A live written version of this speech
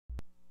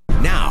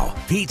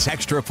Pete's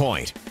Extra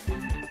Point.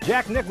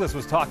 Jack Nicklaus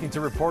was talking to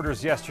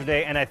reporters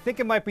yesterday, and I think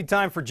it might be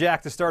time for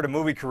Jack to start a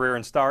movie career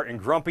and star in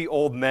Grumpy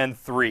Old Men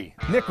 3.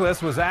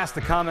 Nicklaus was asked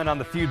to comment on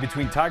the feud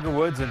between Tiger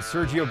Woods and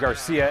Sergio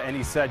Garcia, and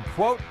he said,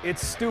 quote,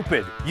 "It's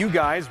stupid. You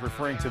guys,"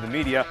 referring to the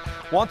media,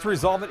 "want to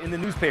resolve it in the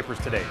newspapers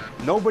today.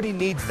 Nobody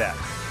needs that.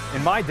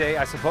 In my day,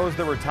 I suppose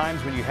there were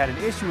times when you had an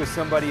issue with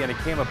somebody and it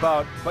came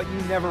about, but you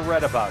never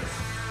read about it."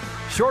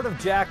 Short of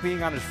Jack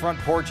being on his front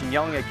porch and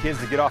yelling at kids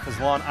to get off his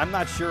lawn, I'm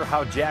not sure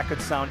how Jack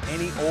could sound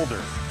any older.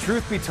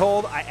 Truth be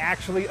told, I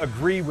actually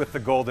agree with the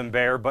Golden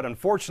Bear, but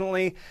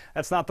unfortunately,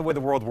 that's not the way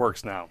the world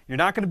works now. You're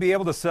not going to be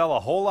able to sell a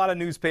whole lot of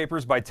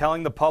newspapers by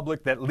telling the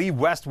public that Lee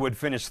Westwood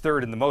finished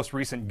third in the most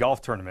recent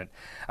golf tournament.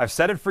 I've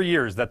said it for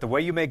years that the way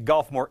you make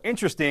golf more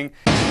interesting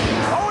He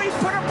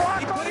put a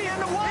block on the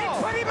end of the wall!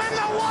 He put him in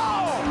the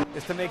wall!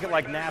 is to make it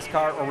like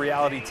NASCAR or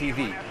reality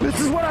TV. This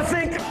is what I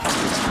think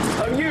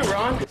of you,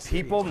 Ron.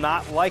 People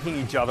not liking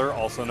each other,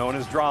 also known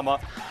as drama,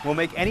 will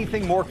make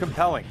anything more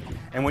compelling.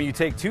 And when you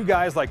take two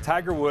guys like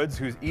Tiger Woods,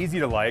 who's easy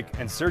to like,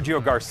 and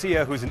Sergio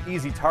Garcia, who's an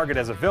easy target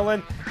as a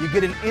villain, you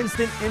get an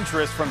instant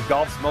interest from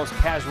golf's most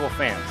casual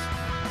fans.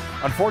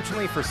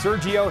 Unfortunately for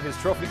Sergio, his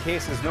trophy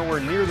case is nowhere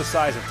near the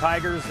size of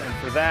Tiger's, and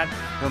for that,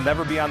 he'll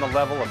never be on the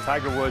level of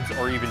Tiger Woods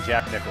or even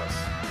Jack Nicklaus.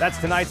 That's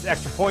tonight's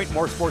Extra Point.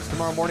 More sports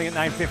tomorrow morning at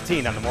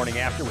 9:15 on The Morning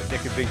After with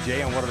Nick and Big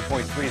J on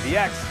 100.3 The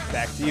X.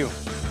 Back to you.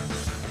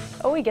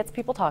 Oh, he gets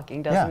people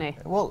talking, doesn't he?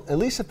 Well, at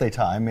least if they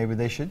tie, maybe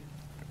they should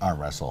arm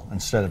wrestle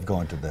instead of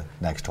going to the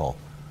next hole.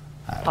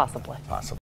 Possibly. Possibly.